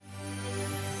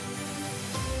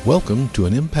Welcome to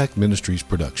an Impact Ministries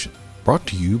production, brought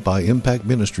to you by Impact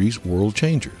Ministries World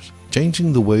Changers,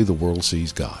 changing the way the world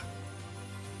sees God.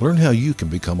 Learn how you can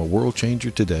become a world changer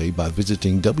today by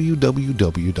visiting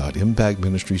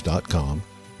www.impactministries.com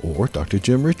or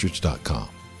drjimrichards.com.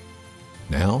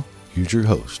 Now, here's your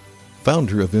host,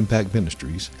 founder of Impact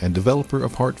Ministries and developer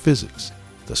of Heart Physics,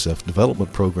 the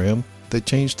self-development program that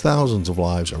changed thousands of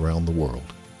lives around the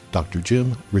world, Dr.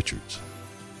 Jim Richards.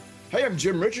 Hey, I'm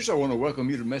Jim Richards. I want to welcome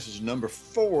you to message number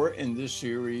 4 in this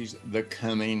series, The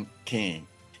Coming King.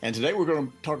 And today we're going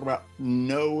to talk about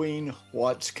knowing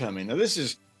what's coming. Now, this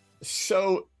is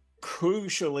so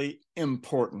crucially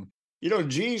important. You know,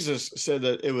 Jesus said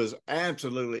that it was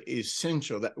absolutely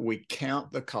essential that we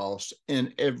count the cost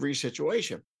in every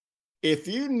situation. If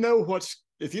you know what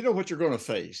you're going to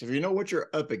face, if you know what you're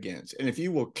up against, and if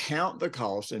you will count the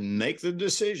cost and make the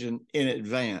decision in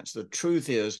advance, the truth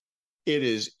is, it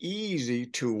is easy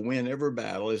to win every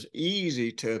battle. It's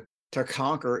easy to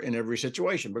conquer in every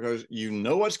situation because you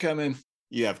know what's coming.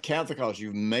 You have count the cost.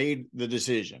 You've made the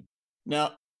decision.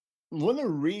 Now, one of the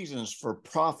reasons for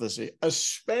prophecy,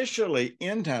 especially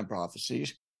end-time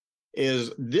prophecies,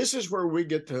 is this is where we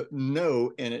get to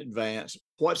know in advance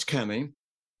what's coming.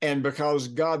 And because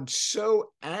God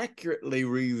so accurately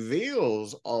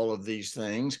reveals all of these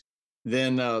things,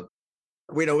 then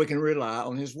we know we can rely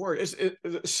on his word.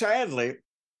 Sadly,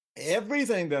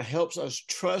 everything that helps us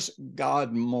trust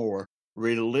God more,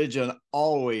 religion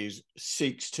always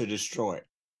seeks to destroy it.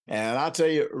 And I tell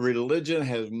you, religion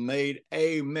has made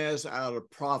a mess out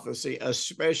of prophecy,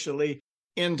 especially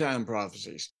end-time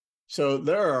prophecies. So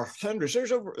there are hundreds,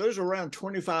 there's around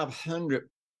 2,500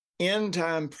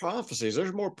 end-time prophecies.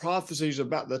 There's more prophecies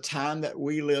about the time that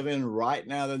we live in right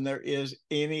now than there is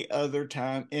any other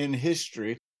time in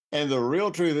history. And the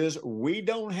real truth is we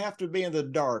don't have to be in the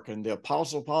dark. And the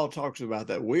Apostle Paul talks about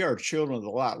that. We are children of the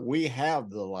light. We have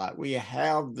the light. We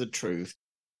have the truth.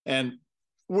 And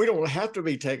we don't have to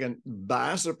be taken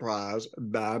by surprise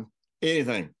by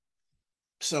anything.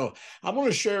 So I want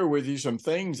to share with you some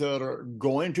things that are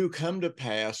going to come to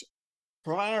pass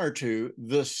prior to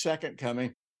the second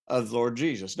coming of the Lord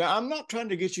Jesus. Now, I'm not trying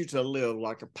to get you to live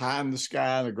like a pie in the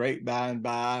sky and a great by and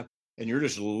by, and you're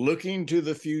just looking to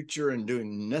the future and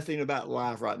doing nothing about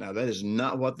life right now. That is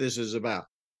not what this is about.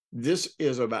 This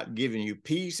is about giving you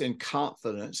peace and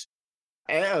confidence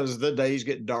as the days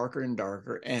get darker and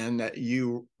darker, and that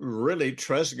you really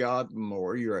trust God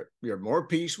more. You're more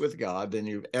peace with God than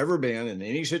you've ever been in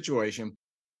any situation,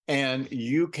 and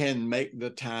you can make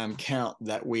the time count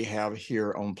that we have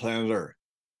here on planet Earth.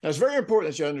 Now, it's very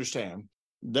important that you understand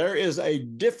there is a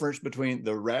difference between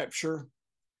the rapture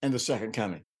and the second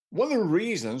coming. One of the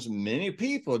reasons many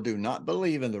people do not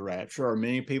believe in the rapture, or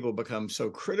many people become so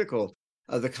critical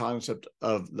of the concept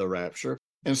of the rapture,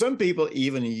 and some people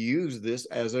even use this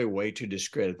as a way to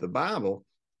discredit the Bible,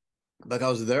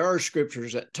 because there are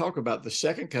scriptures that talk about the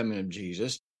second coming of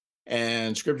Jesus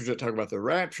and scriptures that talk about the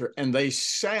rapture, and they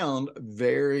sound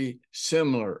very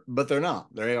similar, but they're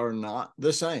not. They are not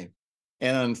the same.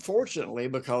 And unfortunately,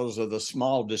 because of the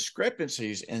small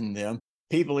discrepancies in them,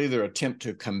 people either attempt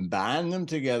to combine them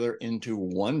together into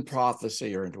one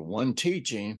prophecy or into one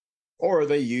teaching, or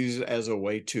they use it as a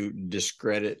way to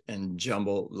discredit and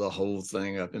jumble the whole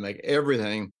thing up and make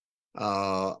everything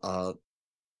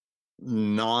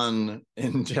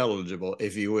non-intelligible,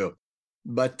 if you will.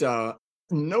 But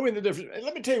knowing the difference,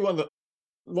 let me tell you one of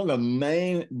the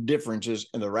main differences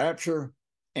in the rapture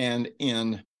and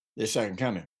in the second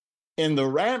coming. In the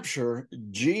rapture,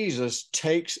 Jesus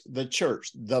takes the church,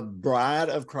 the bride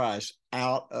of Christ,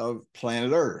 out of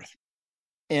planet Earth.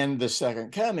 In the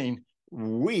second coming,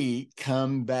 we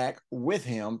come back with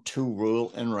him to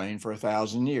rule and reign for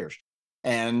 1,000 years.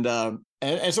 And so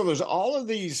there's all of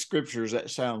these scriptures that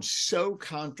sound so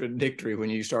contradictory when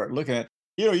you start looking at,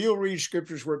 you'll read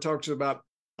scriptures where it talks about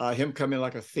him coming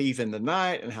like a thief in the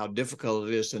night and how difficult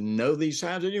it is to know these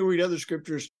signs. And you read other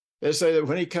scriptures that say that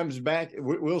when he comes back,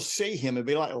 we'll see him. It'll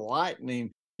be like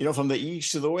lightning, from the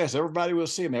east to the west. Everybody will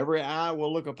see him. Every eye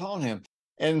will look upon him.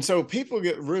 And so people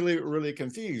get really, really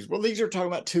confused. Well, these are talking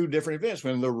about two different events.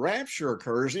 When the rapture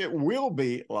occurs, it will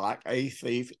be like a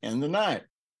thief in the night.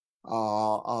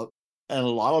 And a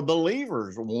lot of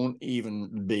believers won't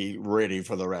even be ready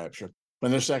for the rapture.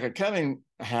 When the second coming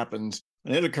happens,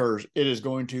 when it occurs, it is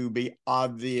going to be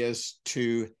obvious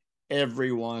to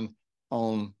everyone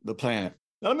on the planet.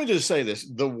 Now, let me just say this.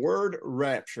 The word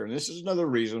rapture, and this is another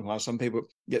reason why some people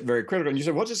get very critical. And you say,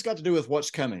 what's this got to do with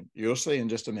what's coming? You'll see in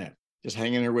just a minute. Just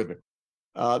hang in there with me.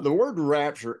 The word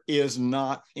rapture is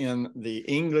not in the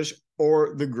English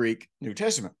or the Greek New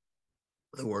Testament.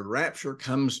 The word rapture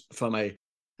comes from a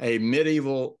a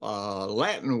medieval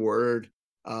Latin word,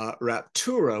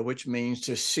 raptura, which means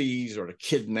to seize or to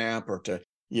kidnap or to,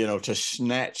 to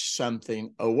snatch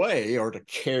something away or to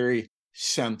carry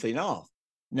something off.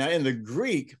 Now, in the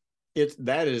Greek,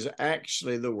 that is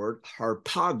actually the word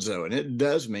harpazo, and it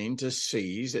does mean to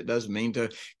seize. It does mean to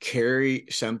carry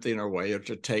something away or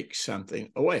to take something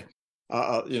away,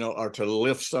 or to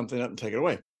lift something up and take it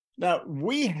away. Now,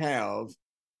 we have,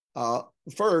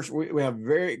 first, we have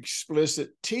very explicit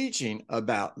teaching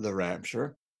about the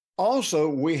rapture. Also,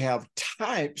 we have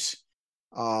types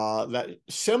that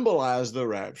symbolize the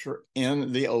rapture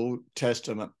in the Old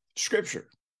Testament scripture.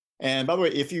 And by the way,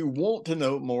 if you want to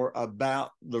know more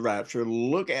about the rapture,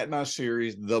 look at my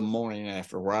series, The Morning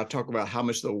After, where I talk about how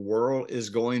much the world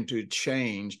is going to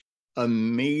change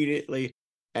immediately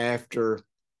after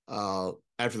the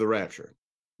rapture.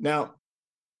 Now,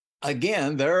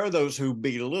 again, there are those who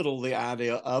belittle the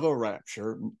idea of a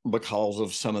rapture because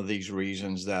of some of these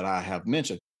reasons that I have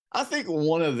mentioned. I think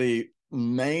one of the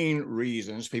main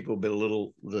reasons people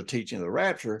belittle the teaching of the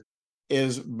rapture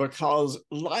is because,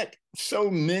 like so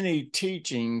many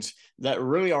teachings that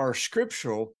really are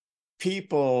scriptural,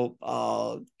 people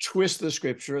twist the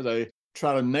scripture. They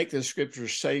try to make the scripture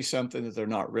say something that they're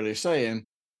not really saying.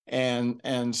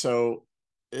 And so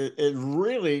it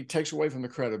really takes away from the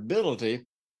credibility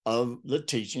of the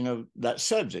teaching of that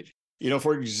subject.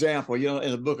 For example,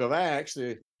 in the book of Acts,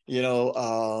 the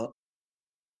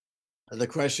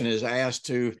question is asked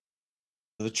to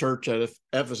the church at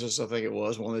Ephesus, I think it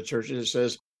was, one of the churches. It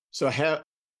says, so I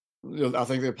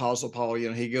think the Apostle Paul,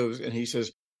 he goes and he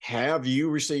says, have you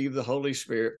received the Holy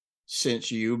Spirit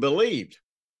since you believed?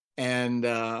 And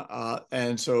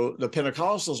so the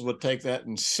Pentecostals would take that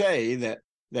and say that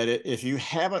if you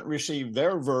haven't received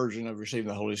their version of receiving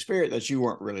the Holy Spirit, that you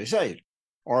weren't really saved,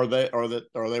 or they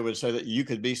would say that you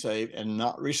could be saved and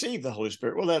not receive the Holy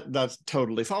Spirit. Well, that's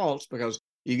totally false, because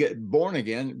you get born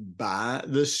again by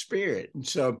the Spirit. And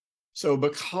so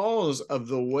because of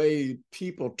the way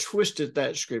people twisted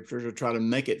that scripture to try to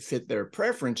make it fit their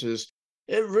preferences,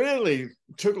 it really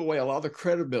took away a lot of the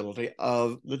credibility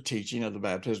of the teaching of the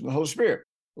baptism of the Holy Spirit.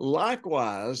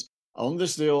 Likewise, on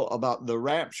this deal about the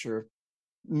rapture,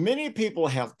 many people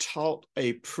have taught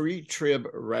a pre-trib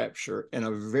rapture in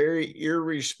a very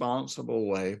irresponsible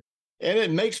way, and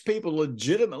it makes people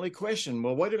legitimately question,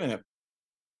 well, wait a minute.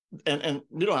 And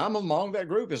I'm among that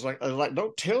group. It's like,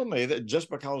 don't tell me that just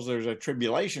because there's a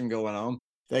tribulation going on,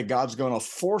 that God's going to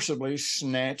forcibly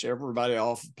snatch everybody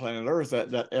off planet Earth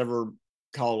that ever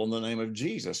call on the name of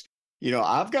Jesus.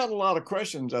 I've got a lot of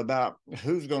questions about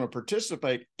who's going to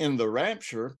participate in the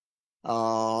rapture.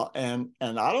 And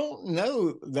I don't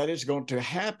know that it's going to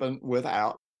happen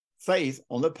without faith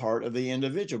on the part of the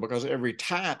individual, because every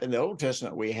type in the Old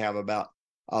Testament we have about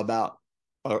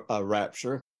a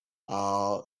rapture,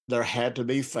 there had to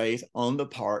be faith on the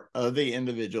part of the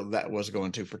individual that was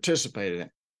going to participate in it.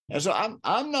 And so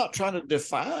I'm not trying to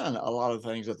define a lot of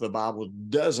things that the Bible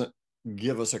doesn't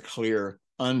give us a clear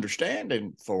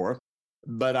understanding for,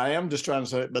 but I am just trying to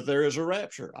say, but there is a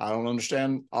rapture. I don't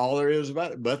understand all there is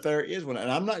about it, but there is one.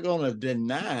 And I'm not going to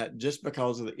deny it just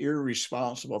because of the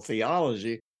irresponsible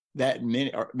theology that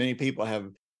many people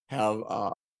have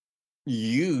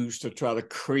used to try to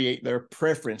create their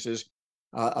preferences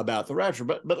about the rapture.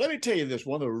 But let me tell you this,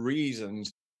 one of the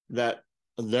reasons that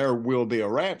there will be a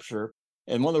rapture,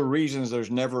 and one of the reasons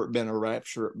there's never been a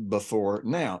rapture before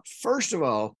now. First of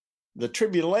all, the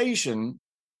tribulation,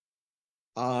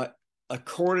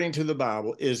 according to the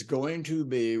Bible, is going to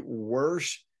be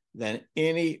worse than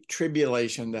any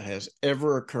tribulation that has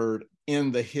ever occurred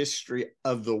in the history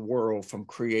of the world from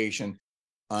creation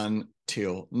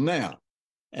until now.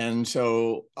 And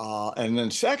so, and then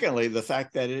secondly, the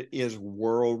fact that it is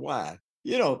worldwide.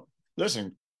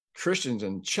 Listen, Christians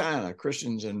in China,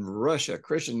 Christians in Russia,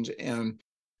 Christians in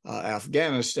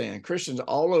Afghanistan, Christians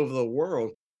all over the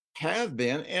world have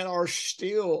been and are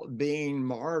still being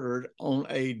martyred on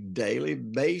a daily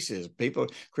basis.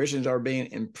 Christians are being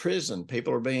imprisoned.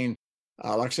 People are being,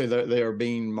 like I say, they are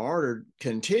being martyred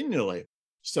continually.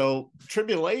 So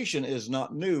tribulation is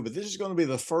not new, but this is going to be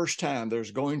the first time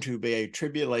there's going to be a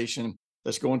tribulation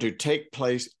that's going to take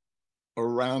place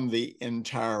around the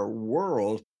entire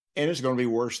world, and it's going to be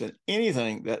worse than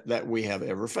anything that we have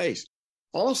ever faced.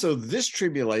 Also, this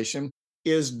tribulation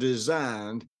is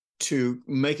designed to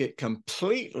make it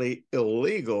completely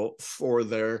illegal for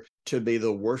there to be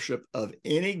the worship of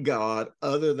any god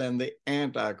other than the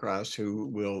Antichrist, who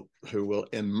will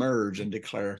emerge and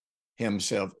declare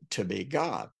himself to be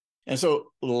God. And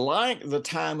so, like the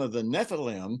time of the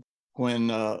Nephilim, when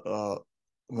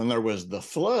there was the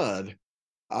flood,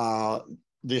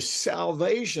 the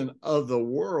salvation of the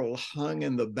world hung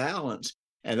in the balance,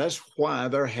 and that's why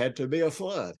there had to be a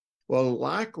flood. Well,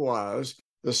 likewise,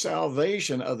 the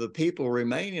salvation of the people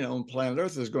remaining on planet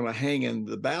Earth is going to hang in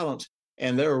the balance,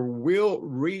 and there will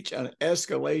reach an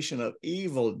escalation of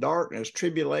evil, darkness,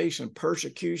 tribulation,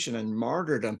 persecution, and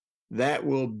martyrdom that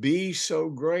will be so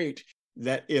great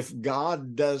that if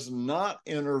God does not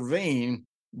intervene,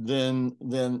 then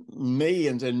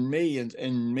millions and millions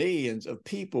and millions of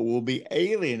people will be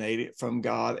alienated from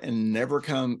God and never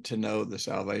come to know the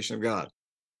salvation of God.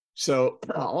 So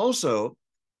also,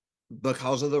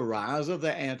 because of the rise of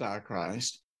the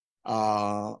Antichrist,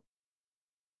 it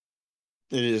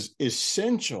is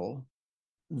essential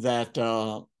that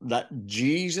that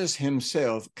Jesus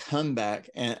himself come back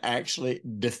and actually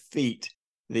defeat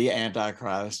the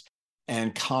Antichrist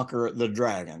and conquer the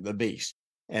dragon, the beast.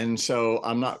 And so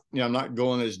I'm not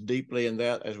going as deeply in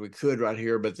that as we could right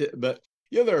here, but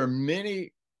there are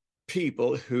many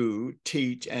people who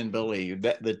teach and believe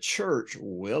that the church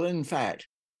will in fact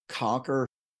conquer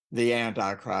the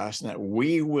Antichrist and that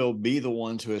we will be the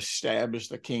ones who establish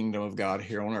the kingdom of God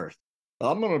here on earth.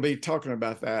 I'm going to be talking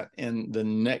about that in the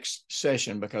next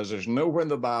session because there's nowhere in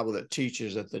the Bible that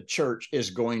teaches that the church is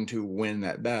going to win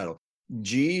that battle.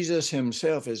 Jesus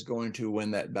himself is going to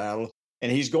win that battle,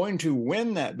 and he's going to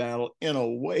win that battle in a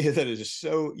way that is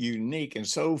so unique and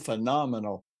so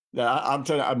phenomenal that I'm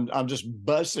telling you, I'm just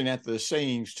busting at the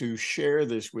seams to share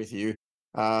this with you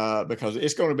because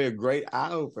it's going to be a great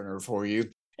eye-opener for you.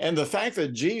 And the fact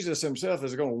that Jesus himself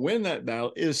is going to win that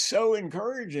battle is so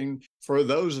encouraging for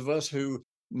those of us who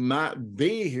might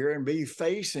be here and be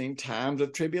facing times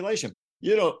of tribulation.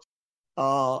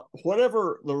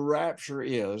 Whatever the rapture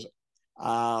is,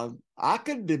 I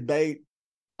could debate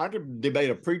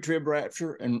a pre-trib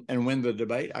rapture and win the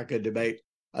debate. I could debate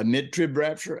a mid-trib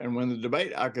rapture and win the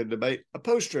debate. I could debate a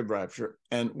post-trib rapture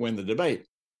and win the debate.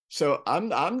 So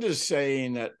I'm just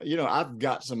saying that, I've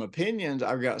got some opinions,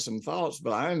 I've got some thoughts,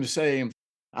 but I am saying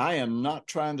I am not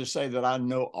trying to say that I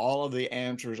know all of the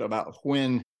answers about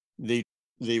when the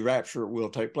rapture will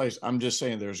take place. I'm just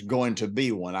saying there's going to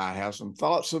be one. I have some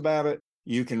thoughts about it.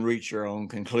 You can reach your own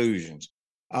conclusions.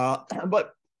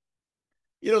 But,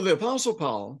 the Apostle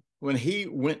Paul, when he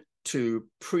went to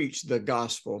preach the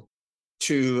gospel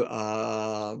to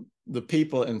the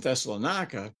people in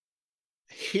Thessalonica,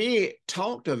 he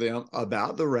talked to them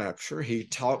about the rapture. He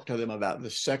talked to them about the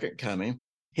second coming.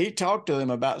 He talked to them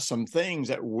about some things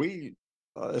that we,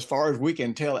 as far as we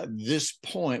can tell at this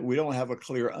point, we don't have a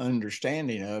clear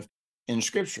understanding of in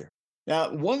Scripture.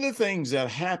 Now, one of the things that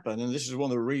happened, and this is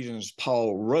one of the reasons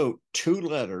Paul wrote 2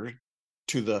 letters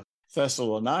to the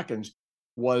Thessalonians,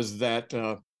 was that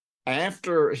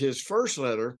after his first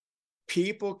letter,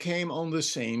 people came on the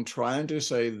scene trying to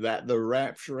say that the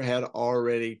rapture had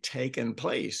already taken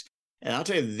place. And I'll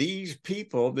tell you, these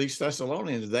people, these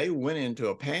Thessalonians, they went into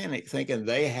a panic thinking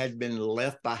they had been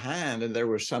left behind and there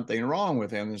was something wrong with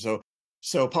them. And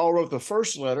so Paul wrote the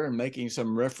first letter and making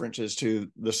some references to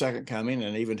the second coming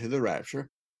and even to the rapture.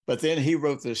 But then he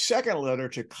wrote the second letter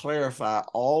to clarify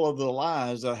all of the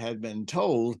lies that had been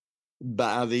told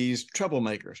by these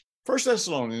troublemakers. 1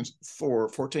 Thessalonians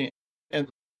 4:14. And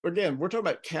again, we're talking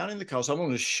about counting the cost. I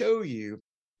want to show you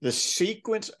the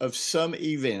sequence of some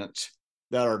events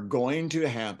that are going to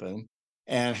happen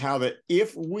and how that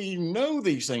if we know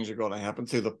these things are going to happen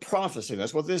through the prophecy,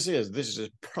 that's what this is. This is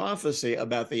a prophecy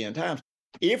about the end times.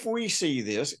 If we see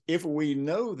this, if we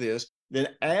know this, then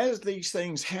as these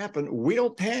things happen, we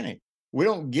don't panic. We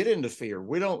don't get into fear.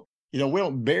 We don't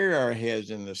bury our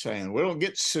heads in the sand. We don't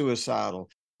get suicidal.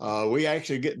 We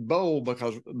actually get bold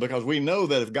because we know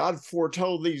that if God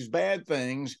foretold these bad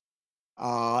things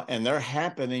and they're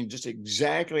happening just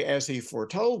exactly as he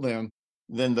foretold them,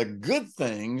 then the good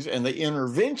things and the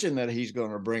intervention that he's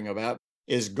going to bring about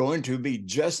is going to be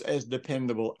just as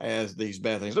dependable as these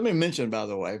bad things. Let me mention, by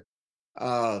the way,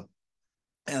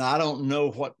 and I don't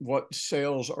know what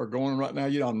sales are going right now.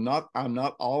 I'm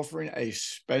not offering a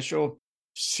special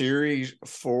series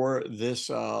for this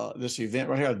event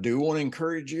right here. I do want to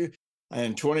encourage you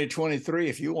in 2023,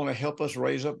 if you want to help us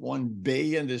raise up 1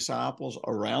 billion disciples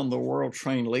around the world,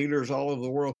 train leaders all over the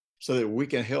world so that we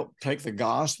can help take the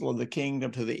gospel of the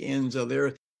kingdom to the ends of the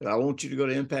earth. And I want you to go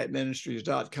to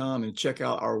impactministries.com and check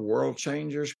out our World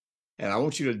Changers. And I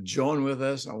want you to join with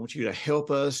us. I want you to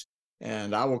help us.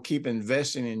 And I will keep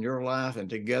investing in your life. And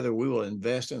together we will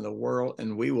invest in the world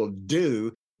and we will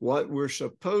do what we're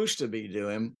supposed to be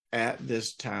doing at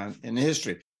this time in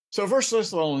history. So 1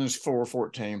 Thessalonians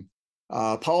 4:14,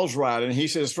 Paul's writing, he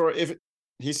says,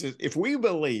 if we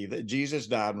believe that Jesus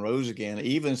died and rose again,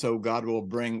 even so God will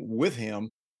bring with him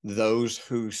those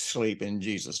who sleep in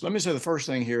Jesus. Let me say the first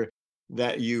thing here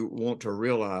that you want to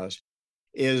realize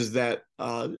is that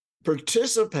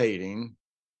participating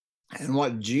in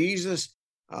what Jesus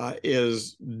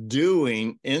is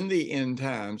doing in the end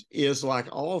times is, like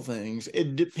all things,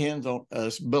 it depends on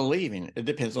us believing. It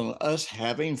depends on us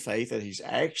having faith that he's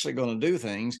actually going to do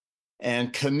things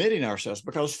and committing ourselves,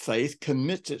 because faith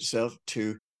commits itself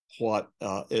to what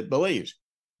it believes.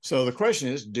 So the question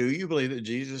is, do you believe that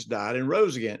Jesus died and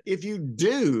rose again? If you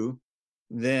do,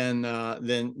 then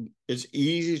it's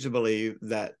easy to believe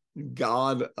that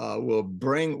God will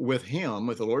bring with him,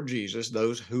 with the Lord Jesus,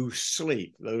 those who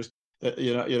sleep. Those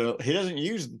he doesn't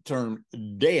use the term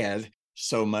dead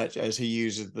so much as he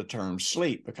uses the term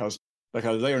sleep, because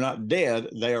they are not dead,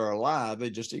 they are alive, they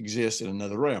just exist in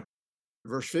another realm.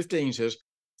 Verse 15 says,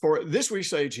 "For this we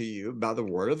say to you by the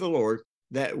word of the Lord,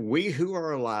 that we who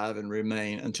are alive and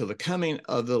remain until the coming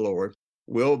of the Lord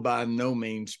will by no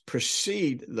means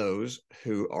precede those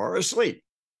who are asleep.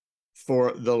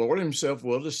 For the Lord himself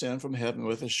will descend from heaven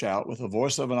with a shout, with the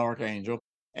voice of an archangel,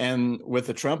 and with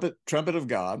the trumpet of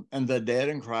God, and the dead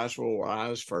in Christ will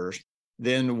rise first.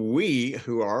 Then we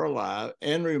who are alive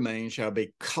and remain shall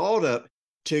be caught up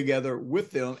together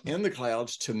with them in the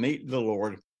clouds to meet the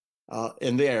Lord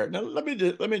in the air." Now, let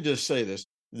me just say this.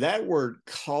 That word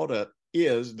 "caught up"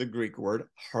 is the Greek word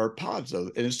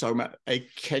harpazo, and it's talking about a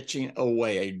catching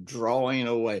away, a drawing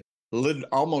away,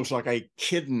 almost like a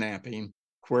kidnapping,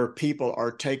 where people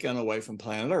are taken away from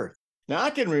planet Earth. Now, I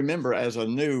can remember as a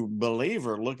new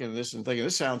believer looking at this and thinking,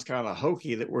 this sounds kind of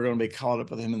hokey that we're going to be caught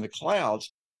up with him in the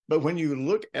clouds. But when you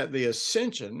look at the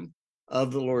ascension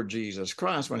of the Lord Jesus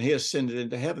Christ, when he ascended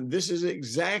into heaven, this is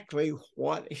exactly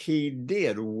what he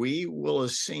did. We will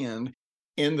ascend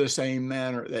in the same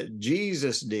manner that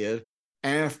Jesus did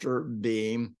after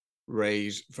being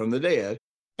raised from the dead.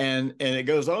 And it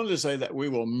goes on to say that we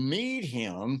will meet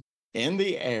him in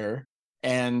the air.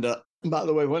 And by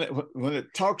the way, when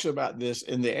it talks about this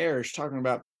in the air, it's talking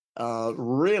about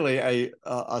really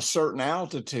a certain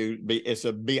altitude. It's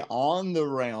beyond the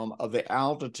realm of the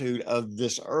altitude of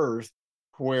this earth,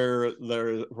 where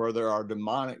there are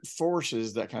demonic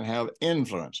forces that can have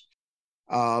influence.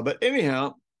 But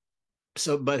anyhow,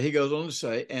 but he goes on to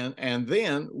say, and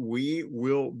then we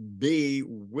will be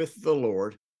with the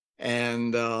Lord,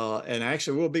 and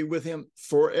actually we'll be with him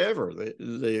forever.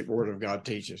 The Word of God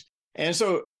teaches. And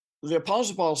so the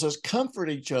Apostle Paul says, comfort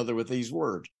each other with these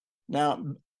words. Now,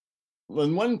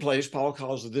 in one place, Paul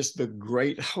calls this the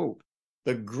great hope.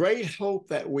 The great hope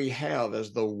that we have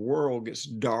as the world gets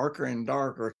darker and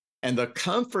darker. And the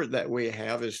comfort that we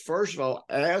have is, first of all,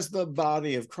 as the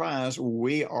body of Christ,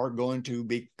 we are going to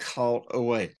be caught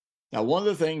away. Now, one of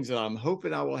the things that I'm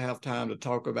hoping I will have time to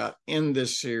talk about in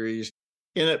this series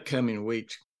in upcoming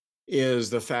weeks is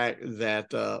the fact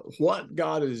that what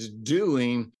God is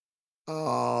doing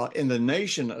in the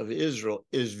nation of Israel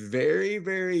is very,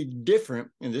 very different.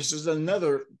 And this is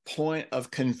another point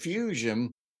of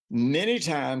confusion. Many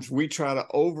times we try to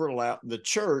overlap the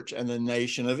church and the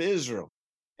nation of Israel.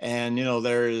 And,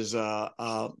 there is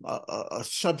a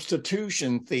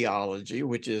substitution theology,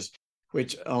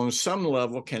 which on some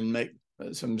level can make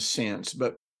some sense.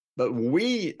 But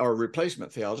we are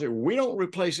replacement theology. We don't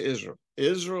replace Israel.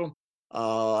 Israel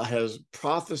has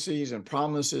prophecies and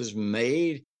promises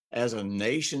made as a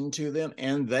nation to them,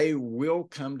 and they will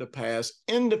come to pass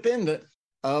independent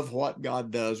of what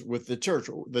God does with the church.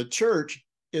 The church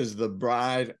is the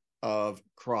bride of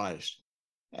Christ.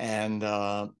 And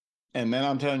man,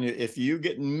 I'm telling you, if you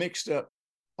get mixed up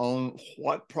on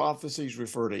what prophecies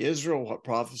refer to Israel, what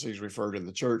prophecies refer to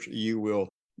the church, you will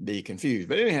be confused.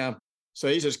 But anyhow, so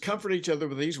he says, comfort each other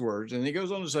with these words. And he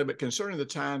goes on to say, but concerning the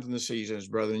times and the seasons,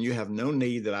 brethren, you have no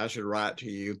need that I should write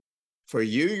to you. For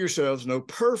you yourselves know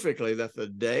perfectly that the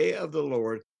day of the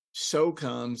Lord so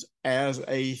comes as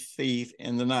a thief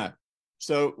in the night.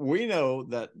 So we know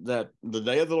that the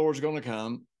day of the Lord is going to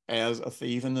come as a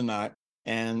thief in the night.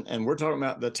 And we're talking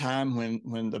about the time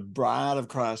when the bride of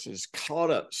Christ is caught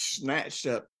up, snatched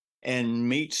up, and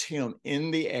meets him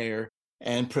in the air.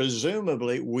 And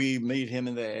presumably we meet him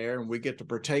in the air and we get to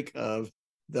partake of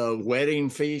the wedding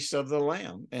feast of the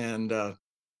Lamb. And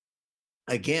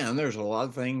again, there's a lot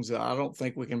of things that I don't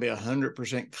think we can be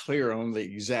 100% clear on the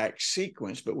exact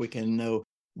sequence, but we can know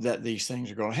that these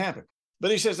things are going to happen. But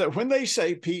he says that when they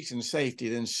say peace and safety,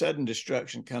 then sudden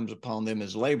destruction comes upon them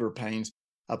as labor pains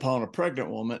upon a pregnant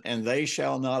woman, and they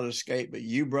shall not escape. But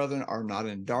you, brethren, are not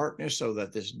in darkness, so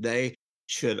that this day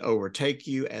should overtake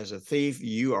you as a thief.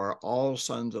 You are all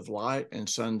sons of light and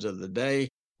sons of the day.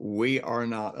 We are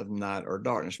not of night or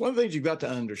darkness. One of the things you've got to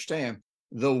understand,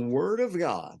 the Word of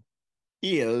God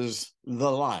is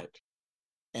the light.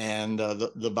 And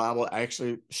the Bible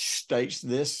actually states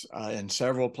this in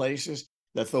several places,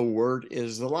 that the Word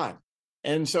is the light.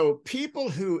 And so people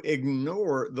who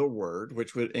ignore the Word,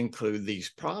 which would include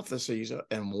these prophecies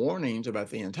and warnings about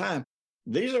the end time,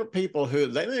 these are people who,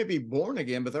 they may be born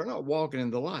again, but they're not walking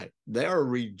in the light. They are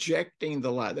rejecting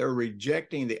the light. They're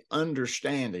rejecting the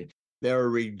understanding. They're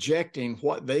rejecting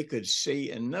what they could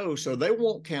see and know. So they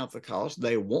won't count the cost.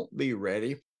 They won't be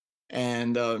ready.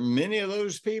 And many of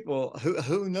those people,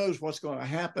 who knows what's going to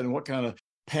happen, what kind of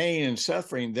pain and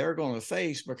suffering they're going to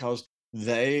face, because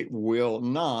they will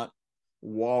not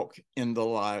walk in the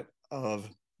light of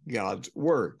God's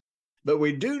Word. But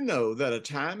we do know that a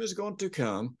time is going to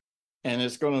come, and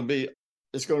it's going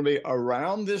to be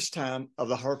around this time of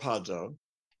the harpazo.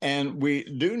 And we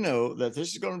do know that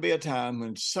this is going to be a time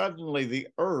when suddenly the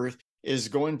earth is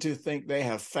going to think they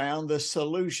have found the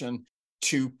solution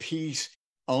to peace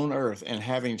on earth and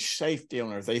having safety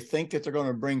on earth. They think that they're going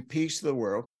to bring peace to the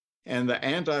world, and the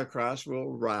Antichrist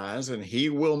will rise, and he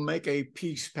will make a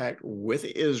peace pact with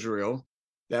Israel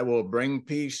that will bring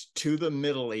peace to the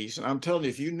Middle East. And I'm telling you,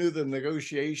 if you knew the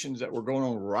negotiations that were going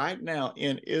on right now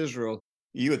in Israel,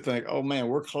 you would think, oh man,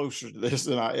 we're closer to this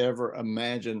than I ever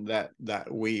imagined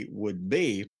that we would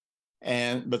be.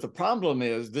 But the problem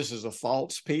is, this is a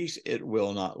false peace. It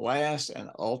will not last. And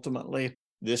ultimately,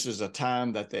 this is a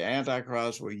time that the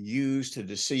Antichrist will use to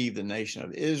deceive the nation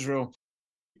of Israel,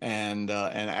 and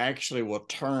actually will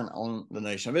turn on the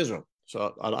nation of Israel.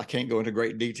 So I can't go into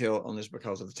great detail on this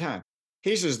because of the time.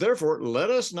 He says, therefore,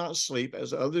 let us not sleep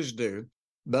as others do,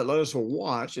 but let us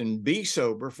watch and be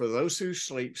sober. For those who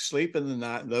sleep, sleep in the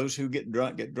night. Those who get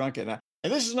drunk at night.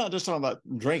 And this is not just talking about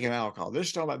drinking alcohol. This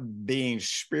is talking about being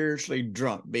spiritually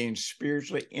drunk, being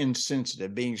spiritually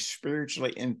insensitive, being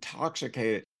spiritually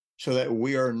intoxicated, so that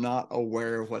we are not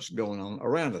aware of what's going on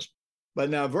around us.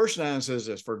 But now verse 9 says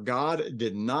this, for God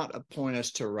did not appoint us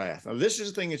to wrath. Now, this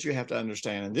is the thing that you have to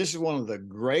understand. And this is one of the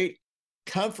great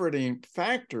comforting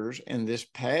factors in this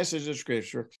passage of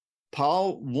Scripture.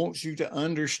 Paul wants you to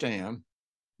understand,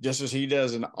 just as he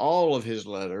does in all of his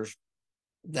letters,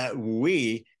 that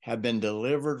we have been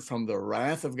delivered from the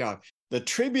wrath of God. The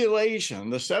tribulation,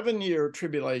 the 7-year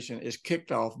tribulation, is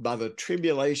kicked off by the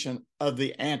tribulation of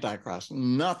the Antichrist,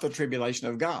 not the tribulation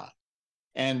of God.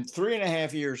 And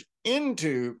 3.5 years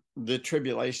into the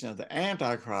tribulation of the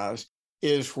Antichrist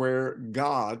is where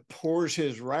God pours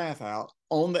his wrath out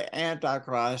on the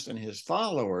Antichrist and his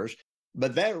followers.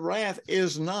 But that wrath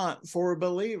is not for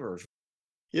believers.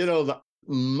 You know,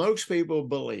 most people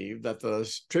believe that the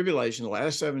tribulation, the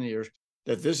last 7 years,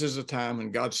 that this is a time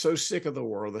when God's so sick of the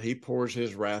world that he pours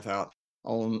his wrath out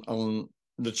on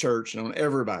the church and on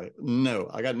everybody. No,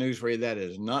 I got news for you. That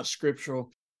is not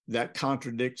scriptural. That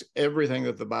contradicts everything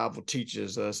that the Bible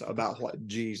teaches us about what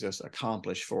Jesus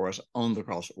accomplished for us on the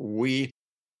cross. We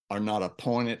are not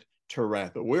appointed to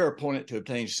wrath, but we're appointed to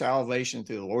obtain salvation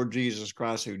through the Lord Jesus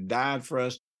Christ, who died for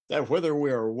us, that whether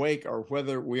we are awake or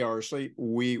whether we are asleep,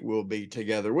 we will be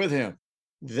together with him.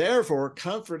 Therefore,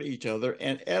 comfort each other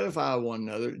and edify one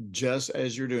another, just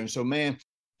as you're doing. So, man,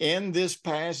 in this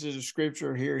passage of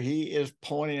Scripture here, he is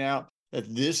pointing out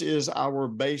that this is our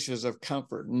basis of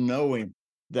comfort, knowing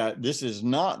that this is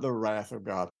not the wrath of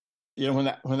God. You know,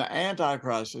 when the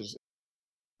Antichrist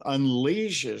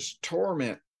unleashes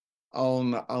torment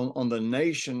on the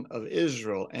nation of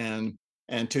Israel, and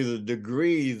to the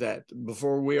degree that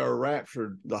before we are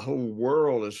raptured, the whole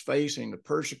world is facing the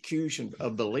persecution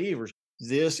of believers,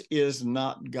 this is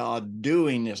not God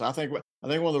doing this. I think one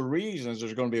of the reasons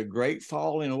there's going to be a great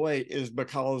falling away is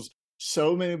because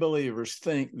so many believers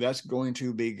think that's going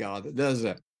to be God that does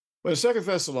that. Well, in 2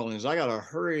 Thessalonians, I got to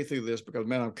hurry through this because,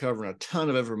 man, I'm covering a ton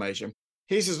of information.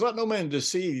 He says, let no man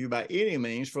deceive you by any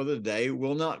means, for the day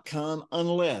will not come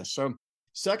unless. So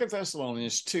 2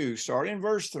 Thessalonians 2, starting in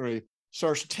verse 3,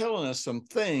 starts telling us some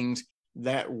things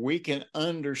that we can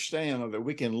understand, or that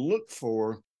we can look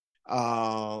for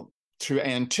to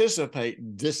anticipate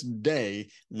this day,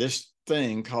 this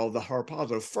thing called the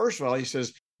harpazo. First of all, he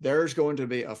says, there's going to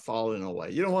be a falling away.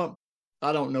 You know what?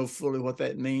 I don't know fully what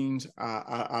that means.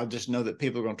 I just know that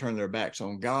people are going to turn their backs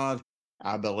on God.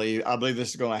 I believe this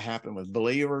is going to happen with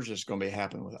believers. It's going to be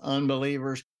happening with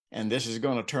unbelievers. And this is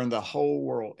going to turn the whole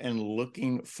world in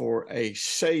looking for a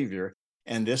savior.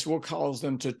 And this will cause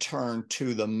them to turn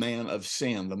to the man of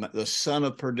sin, the son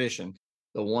of perdition,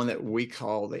 the one that we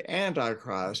call the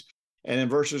Antichrist. And in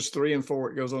verses 3 and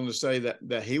 4, it goes on to say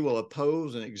that he will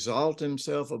oppose and exalt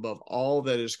himself above all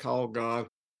that is called God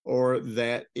or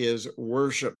that is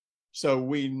worship. So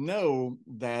we know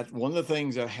that one of the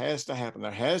things that has to happen, there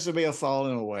has to be a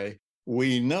falling away.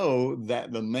 we know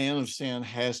that the man of sin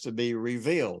has to be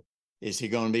revealed. Is he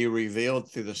going to be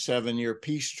revealed through the 7-year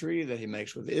peace treaty that he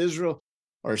makes with Israel?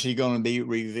 Or is he going to be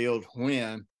revealed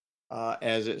when,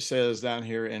 as it says down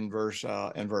here in verse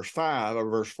 5, or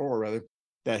verse 4 rather,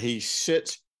 that he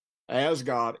sits as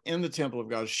God in the temple of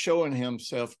God, showing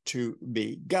himself to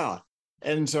be God.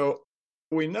 And so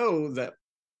we know that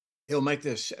he'll make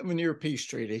this 7-year peace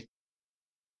treaty,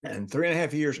 and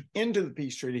 3.5 years into the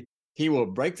peace treaty, he will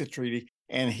break the treaty,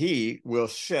 and he will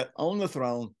sit on the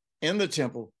throne in the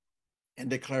temple and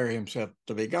declare himself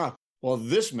to be God. Well,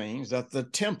 this means that the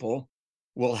temple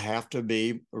will have to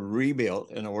be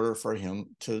rebuilt in order for him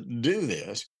to do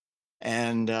this.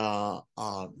 And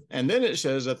then it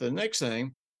says that the next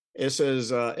thing, it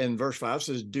says in verse 5,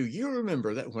 says, do you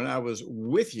remember that when I was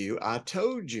with you, I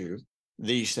told you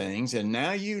these things, and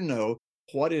now you know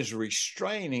what is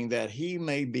restraining that he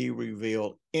may be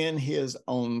revealed in his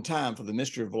own time. For the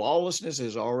mystery of lawlessness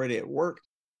is already at work.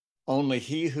 Only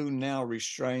he who now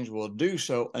restrains will do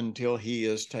so until he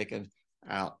is taken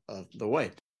out of the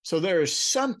way. So there is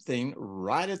something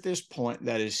right at this point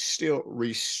that is still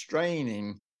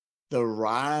restraining the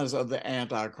rise of the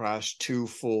Antichrist to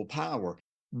full power.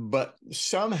 But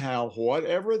somehow,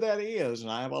 whatever that is,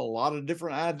 and I have a lot of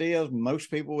different ideas,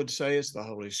 most people would say it's the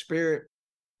Holy Spirit.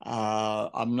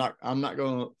 I'm not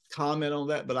going to comment on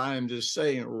that, but I am just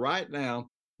saying right now,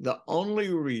 the only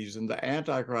reason the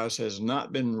Antichrist has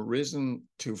not been risen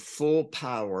to full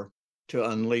power to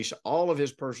unleash all of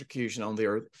his persecution on the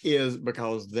earth is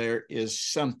because there is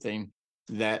something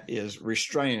that is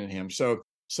restraining him. So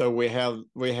we have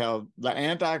the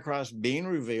Antichrist being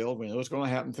revealed. We know it's going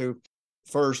to happen through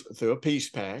a peace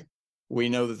pact. We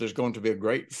know that there's going to be a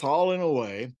great falling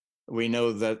away. We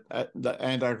know that the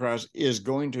Antichrist is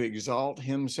going to exalt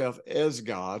himself as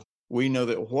God. We know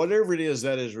that whatever it is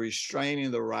that is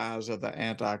restraining the rise of the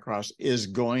Antichrist is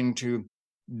going to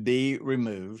be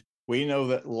removed. We know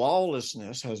that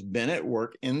lawlessness has been at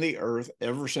work in the earth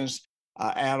ever since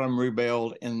Adam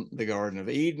rebelled in the Garden of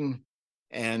Eden,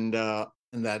 and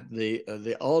that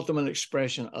the ultimate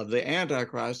expression of the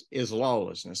Antichrist is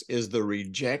lawlessness, is the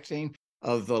rejecting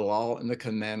of the law and the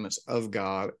commandments of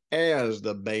God as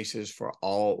the basis for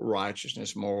all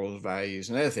righteousness, morals, values,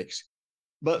 and ethics.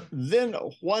 But then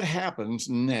what happens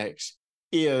next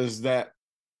is that,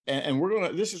 and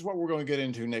this is what we're going to get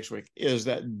into next week, is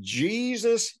that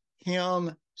Jesus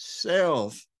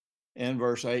himself, in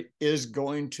verse 8, is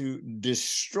going to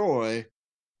destroy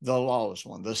the lawless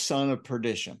one, the son of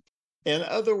perdition. In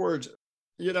other words,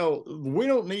 we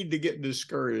don't need to get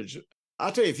discouraged.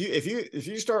 I'll tell you, if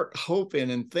you start hoping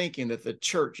and thinking that the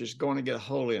church is going to get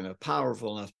holy enough,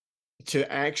 powerful enough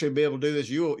to actually be able to do this,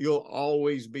 you'll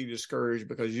always be discouraged,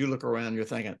 because you look around and you're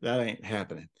thinking that ain't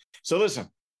happening. So listen,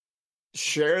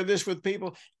 share this with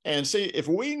people and see if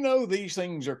we know these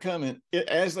things are coming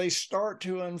as they start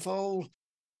to unfold.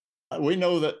 We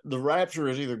know that the rapture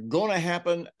is either going to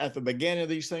happen at the beginning of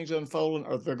these things unfolding,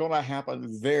 or they're going to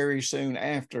happen very soon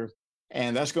after.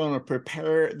 And that's going to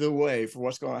prepare the way for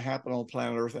what's going to happen on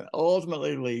planet Earth and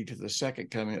ultimately lead to the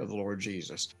second coming of the Lord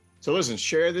Jesus. So listen,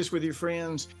 share this with your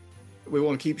friends. We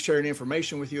want to keep sharing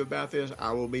information with you about this.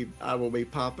 I will be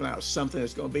popping out something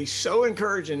that's going to be so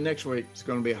encouraging next week. It's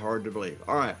going to be hard to believe.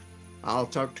 All right. I'll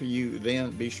talk to you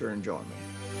then. Be sure and join me.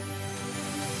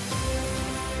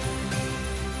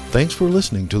 Thanks for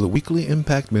listening to the weekly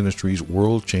Impact Ministries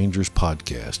World Changers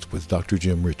podcast with Dr.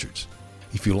 Jim Richards.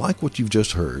 If you like what you've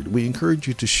just heard, we encourage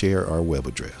you to share our web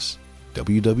address,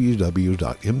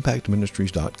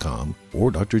 www.impactministries.com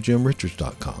or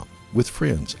drjimrichards.com, with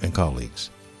friends and colleagues.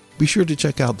 Be sure to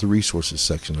check out the resources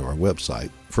section of our website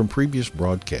from previous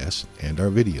broadcasts and our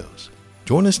videos.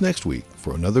 Join us next week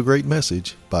for another great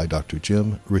message by Dr.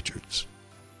 Jim Richards.